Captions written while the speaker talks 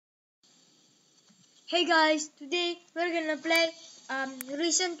Hey guys, today we're gonna play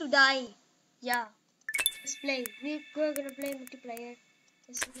Reason to Die. Yeah, let's play. We're gonna play multiplayer.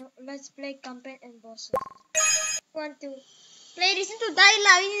 Let's play campaign and bosses. Want to play Reason to Die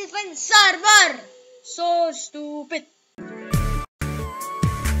lah? We need to find server. So stupid.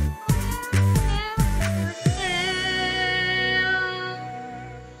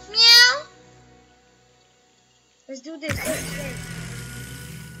 Meow. Let's do this.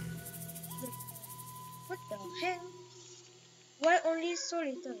 What the hell? Why only so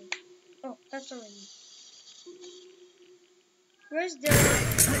little? Oh, that's already. Where's the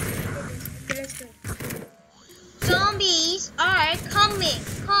zombies are coming.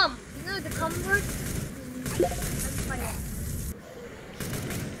 Come. You know the come word? I'm fine.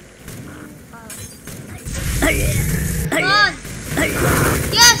 Come on.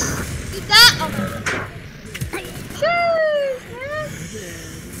 Yes! Eat that! Oh my god.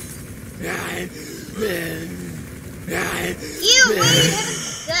 Ew, why are you having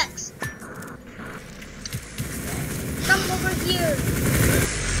sex? Come over here.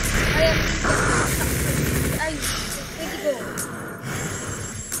 I am ready to go.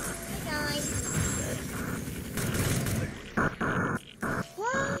 Hey guys.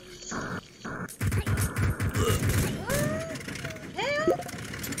 What? Hell?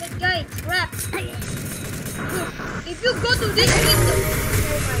 That guy trapped. If you go to this window,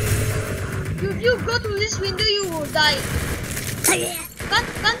 if you go to this window, you will die. Cut,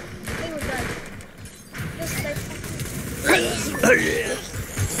 they will die. Just like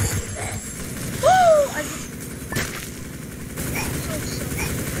woo!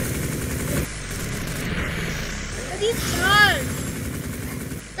 I did charge.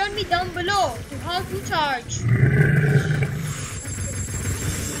 Tell me down below to how to charge.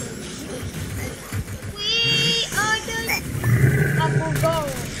 We are the Apple Go.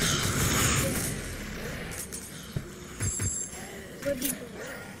 Come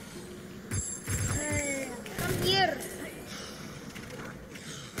here.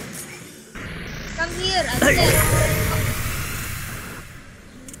 Come here, I said.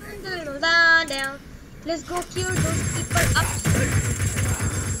 Down. Let's go kill those people up.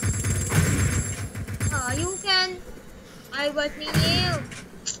 You can. I want me new.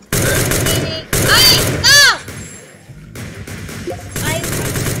 Hey, no!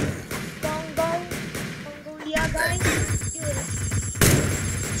 Mongolia guy.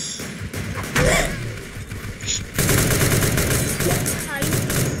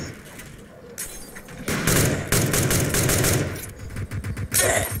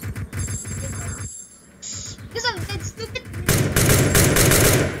 Because I'm that stupid.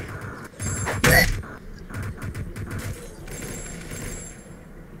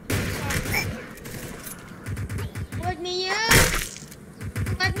 What me, yeah?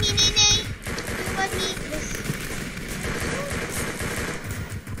 What me, Nene? What me? This.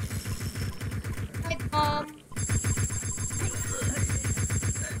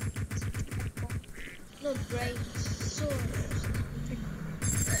 No brain. So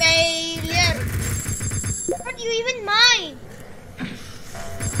failure. What do you even mind?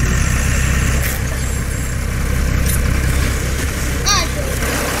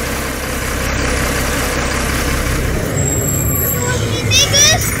 You want me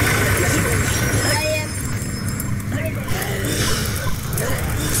niggas? I am.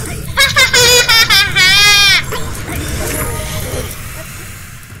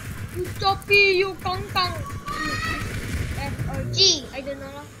 You choppy, you kang kang. F or G, I don't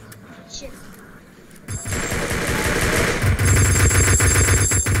know. Shit.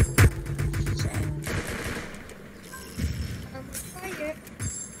 I'm fire.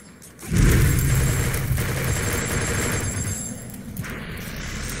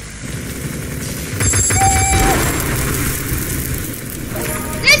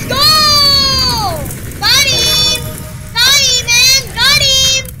 Let's go! Got him! Got him, man! Got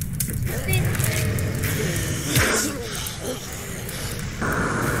him! Oh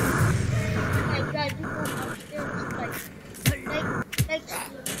my god, you go upstairs like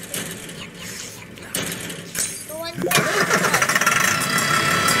no one can.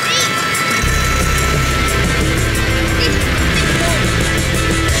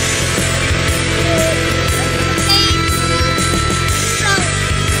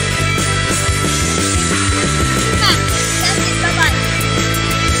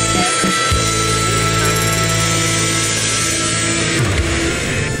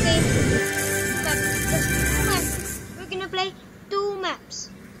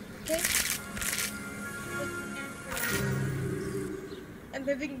 I'm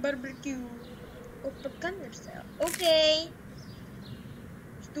having barbecue. Open camera style. Okay.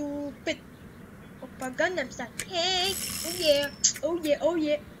 Stupid. Open a Gundam style. Hey, oh yeah, oh yeah, oh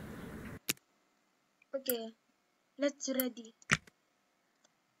yeah. Okay, let's ready.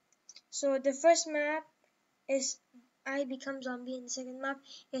 So the first map is I become zombie, and the second map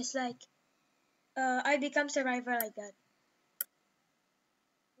is like I become survivor like that.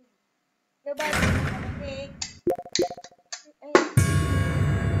 Nobody. Hey.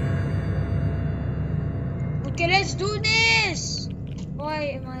 Okay, let's do this.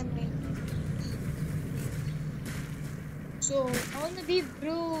 Why am I making this? So I wanna be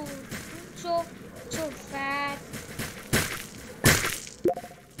blue. So fat.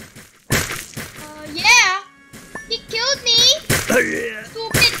 Yeah. He killed me.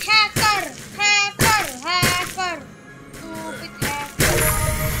 Stupid hacker. Stupid hacker.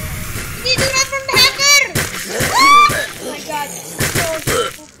 You need to run from the hacker. Oh my god. So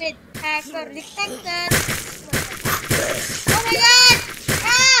stupid hacker detected. Oh my god.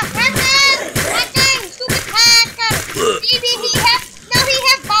 Hacker. Hacking. Stupid hacker. He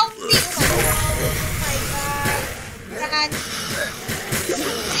have bounty. Oh my god. Run.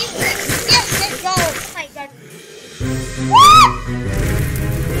 Yes, let's go. Oh my god.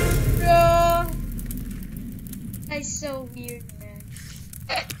 Bro, that's so weird, man.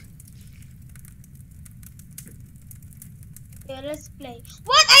 Yeah, let's play.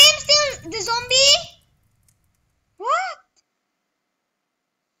 What? I am still the zombie? What?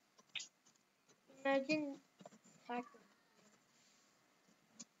 Imagine hacking.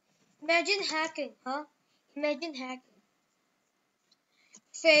 Imagine hacking, huh? Imagine hacking.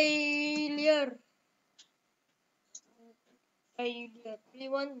 Failure. We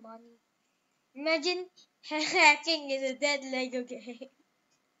want money. Imagine hacking is a dead Lego game.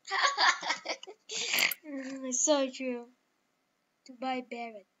 It's so true. To buy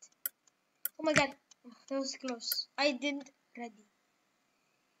Barrett. Oh my god. That was close. I didn't ready.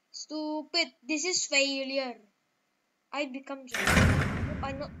 Stupid. This is failure. I become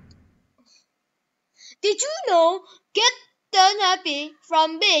I not. Did you know? Get unhappy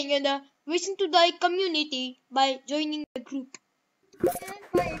from being in the Reason to Die community by joining the group.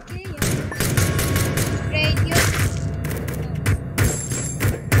 Radio.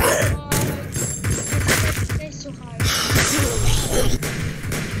 It's so hard.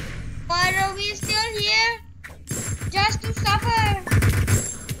 Why are we still here? Just to suffer.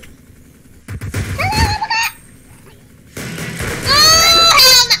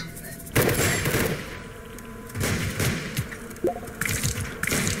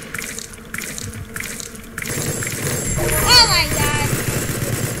 Oh my god.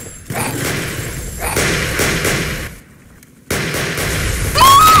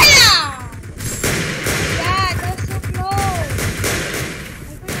 God, that's so close.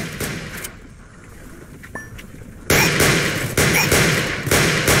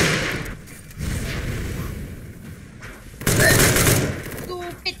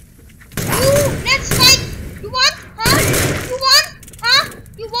 Stupid. Let's fight. You want? Huh? You want? Huh?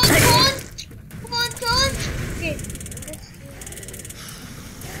 You want tone? You want tone? Okay. Let's do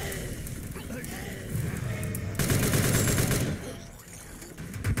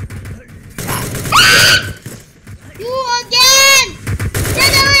You again!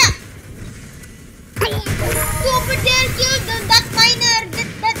 Stupid there, kill that miner!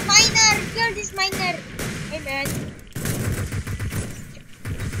 That miner! Kill this miner! Hey man.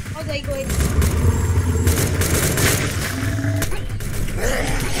 How do I go in?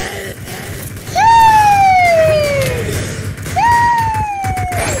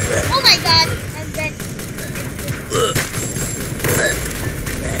 Oh my god! I'm dead.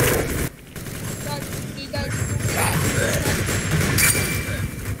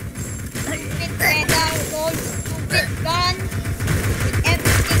 Stupid pedal, gold, stupid gun, with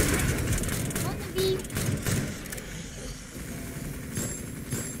everything. I wanna be.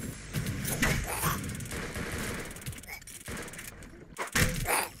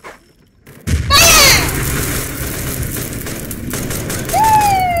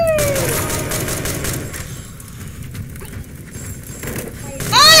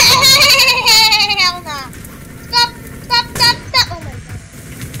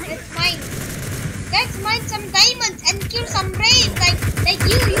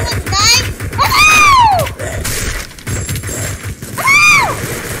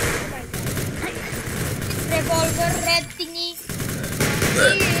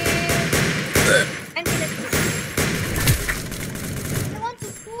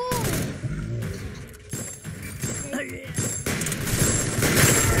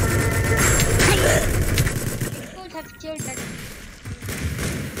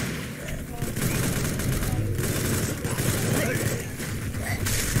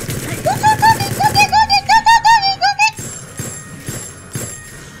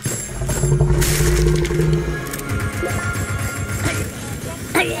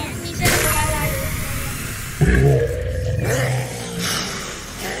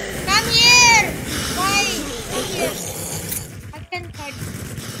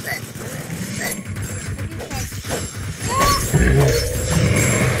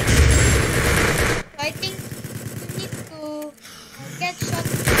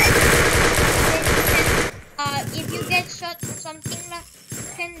 something like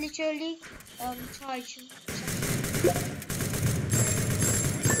can literally charge.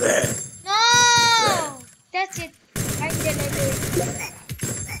 No! That's it. I'm gonna do it.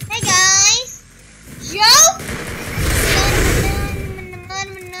 Hey guys! Joe!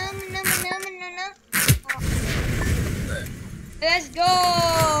 Let's go!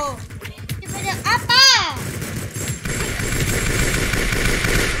 Daripada apa?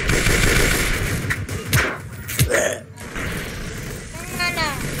 Yang mana?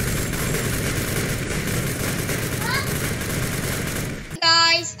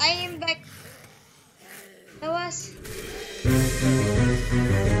 Guys, I am back. That was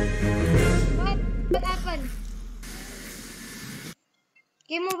what happened?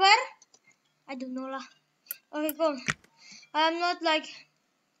 Game over? I don't know lah. Okay, cool. I'm not like,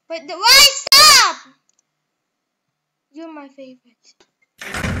 but why stop? You're my favorite.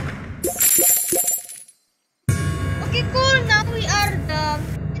 Okay, cool. Now we are the,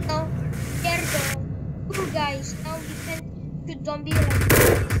 we are the cool guys. Now we can shoot zombie like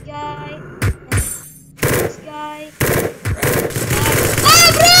this guy, this guy.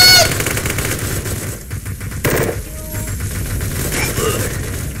 Oh, Bruce!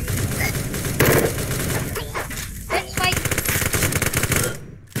 Let's fight.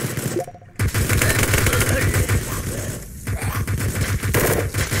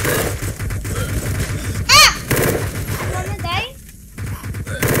 Ah! Wanna die?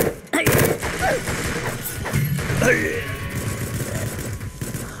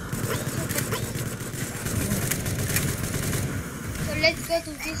 So let's go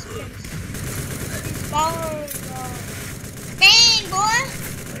to this place. This power. Pain, boy!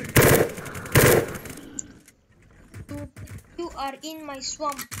 You are in my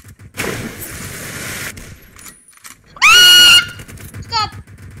swamp. Ah! Stop!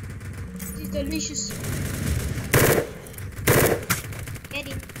 This is delicious. Get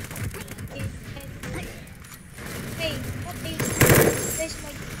in. Hey, what is this?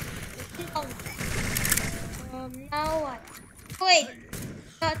 My now what? Wait,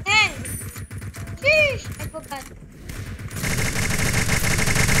 the tank. Sheesh, I forgot.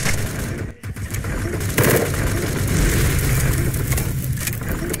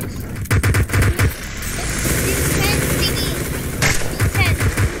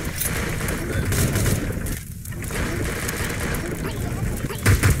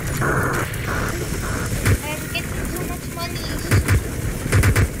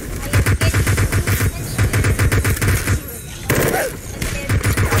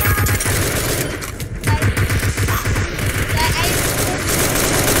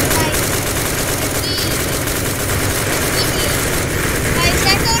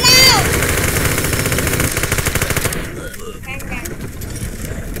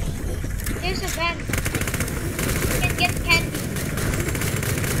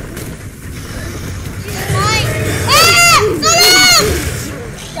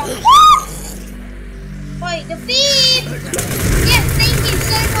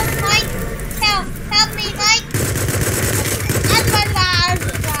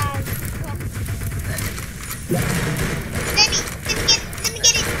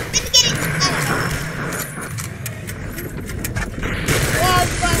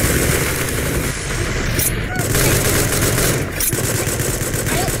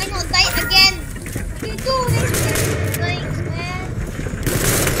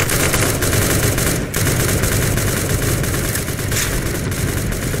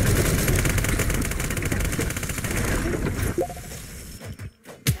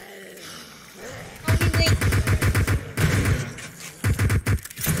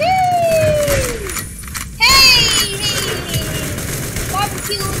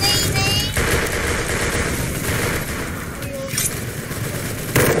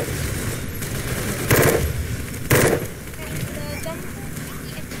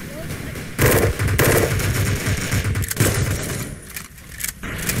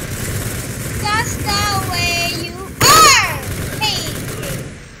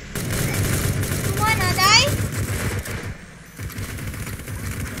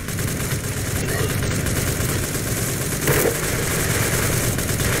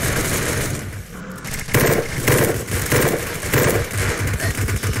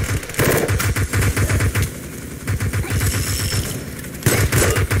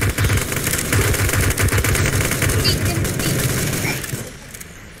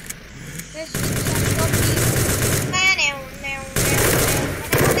 Let's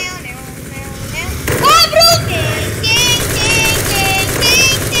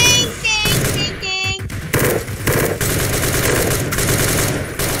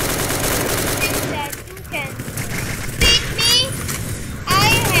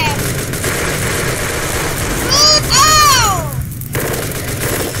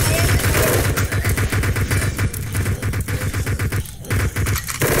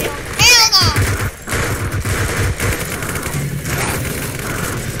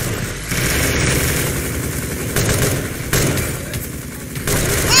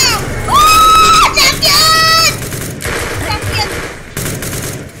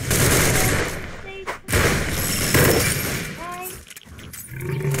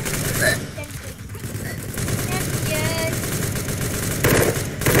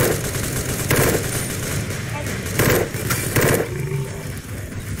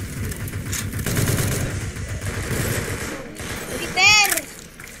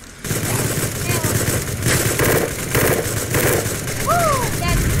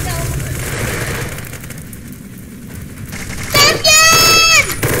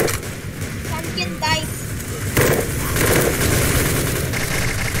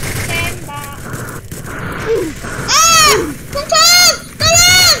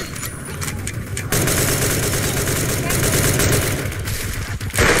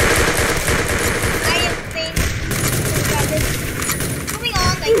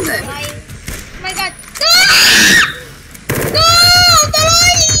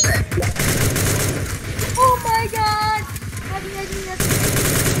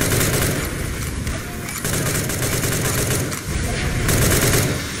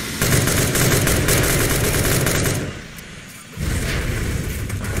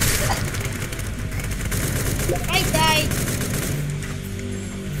I died.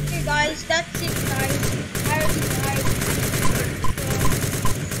 Okay guys, that's it guys. I already died.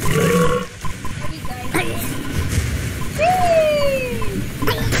 Already died.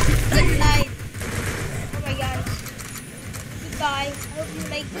 Good life. Bye guys. Goodbye. I hope you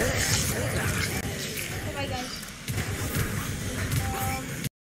like this. Bye guys.